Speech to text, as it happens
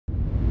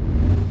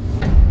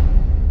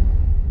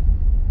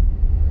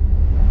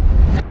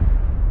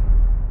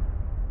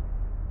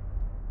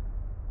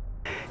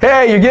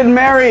Hey, you're getting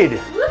married.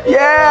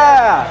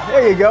 Yeah,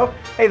 there you go.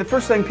 Hey, the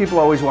first thing people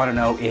always want to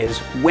know is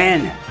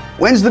when.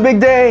 When's the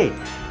big day?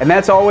 And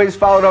that's always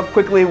followed up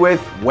quickly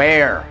with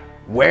where.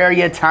 Where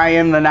you tie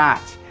in the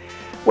knot.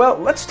 Well,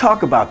 let's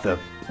talk about the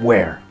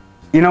where.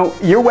 You know,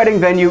 your wedding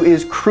venue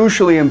is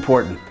crucially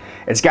important.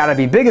 It's got to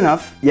be big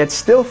enough, yet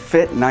still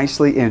fit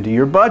nicely into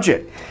your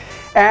budget.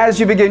 As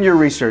you begin your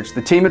research,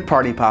 the team at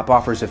PartyPOP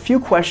offers a few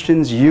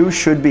questions you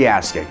should be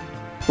asking.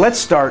 Let's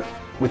start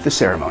with the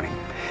ceremony.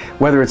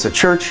 Whether it's a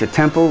church, a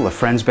temple, a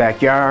friend's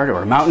backyard,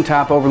 or a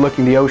mountaintop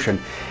overlooking the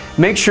ocean,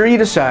 make sure you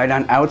decide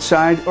on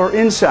outside or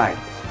inside,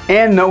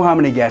 and know how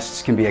many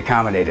guests can be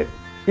accommodated.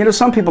 You know,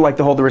 some people like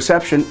to hold the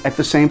reception at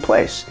the same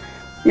place.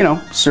 You know,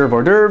 serve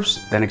hors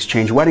d'oeuvres, then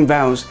exchange wedding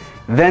vows,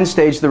 then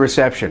stage the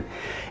reception.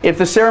 If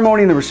the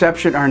ceremony and the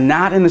reception are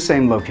not in the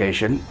same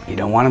location, you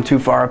don't want them too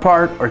far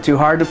apart or too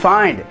hard to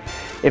find.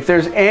 If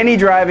there's any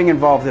driving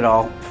involved at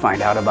all,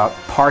 find out about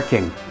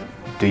parking.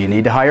 Do you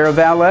need to hire a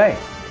valet?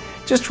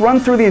 Just run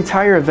through the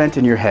entire event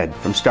in your head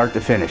from start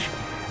to finish.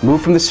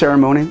 Move from the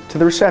ceremony to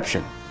the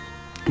reception.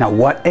 Now,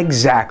 what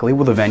exactly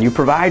will the venue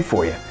provide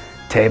for you?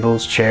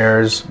 Tables,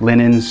 chairs,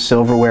 linens,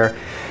 silverware.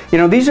 You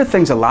know, these are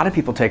things a lot of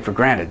people take for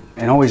granted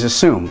and always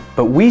assume,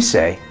 but we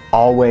say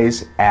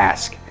always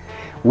ask.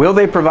 Will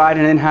they provide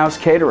an in-house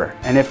caterer?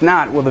 And if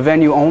not, will the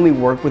venue only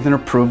work with an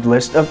approved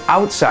list of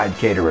outside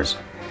caterers?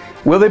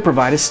 Will they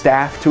provide a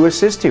staff to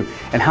assist you?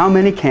 And how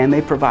many can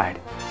they provide?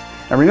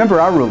 Now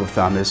remember, our rule of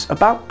thumb is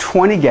about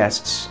 20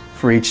 guests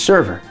for each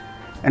server.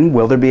 And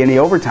will there be any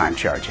overtime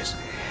charges?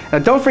 Now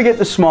don't forget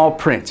the small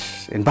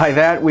print, and by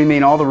that we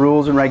mean all the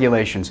rules and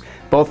regulations,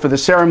 both for the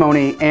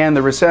ceremony and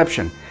the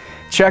reception.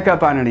 Check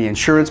up on any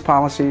insurance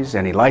policies,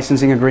 any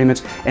licensing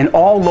agreements, and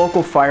all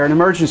local fire and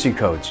emergency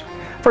codes.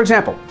 For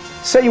example,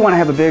 say you want to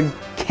have a big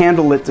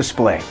candlelit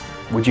display.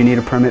 Would you need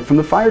a permit from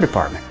the fire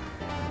department?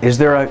 Is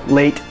there a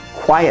late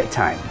quiet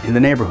time in the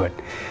neighborhood?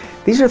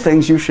 These are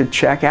things you should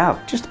check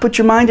out, just to put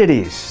your mind at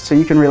ease so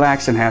you can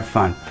relax and have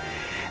fun.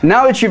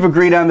 Now that you've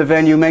agreed on the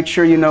venue, make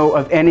sure you know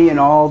of any and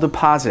all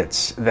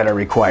deposits that are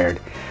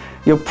required.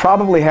 You'll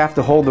probably have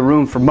to hold the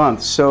room for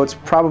months, so it's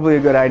probably a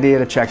good idea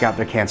to check out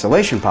their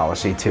cancellation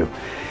policy too.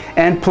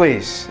 And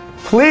please,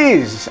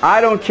 please,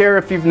 I don't care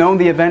if you've known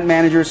the event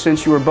manager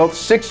since you were both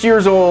 6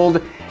 years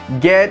old,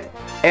 get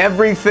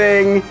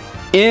everything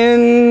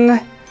in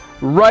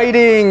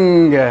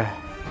writing.